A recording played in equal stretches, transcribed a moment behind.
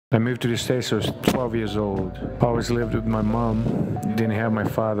I moved to the States, I was 12 years old. I always lived with my mom, didn't have my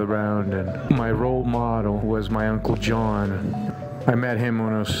father around, and my role model was my Uncle John. I met him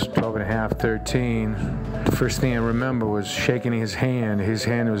when I was 12 and a half, 13. The first thing I remember was shaking his hand. His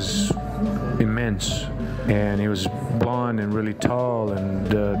hand was immense, and he was blonde and really tall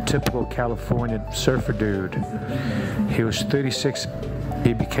and a typical California surfer dude. He was 36.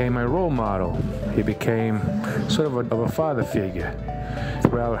 He became my role model. He became sort of a father figure.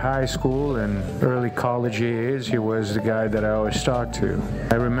 Throughout high school and early college years, he was the guy that I always talked to.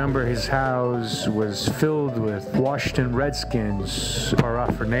 I remember his house was filled with Washington Redskins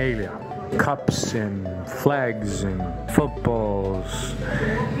paraphernalia. Cups and flags and footballs,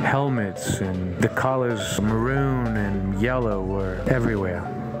 helmets, and the colors maroon and yellow were everywhere.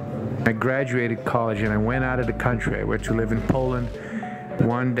 I graduated college and I went out of the country. I went to live in Poland.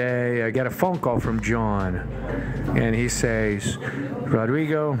 One day I got a phone call from John, and he says,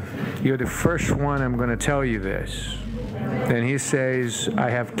 "Rodrigo, you're the first one I'm going to tell you this." And he says, "I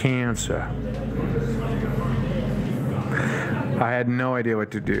have cancer." I had no idea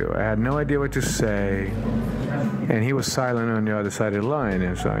what to do. I had no idea what to say. And he was silent on the other side of the line.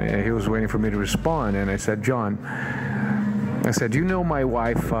 And so he was waiting for me to respond. And I said, "John," I said, "do you know my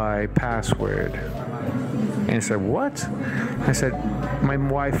Wi-Fi password?" And he said, "What?" I said, "My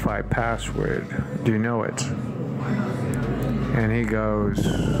Wi-Fi password. Do you know it?" And he goes,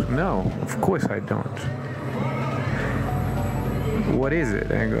 "No, of course I don't." "What is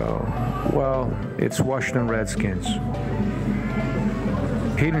it?" I go, "Well, it's Washington Redskins."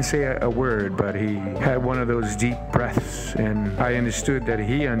 He didn't say a word, but he had one of those deep breaths, and I understood that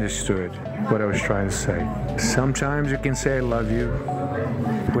he understood what I was trying to say. Sometimes you can say I love you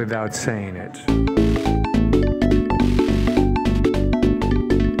without saying it.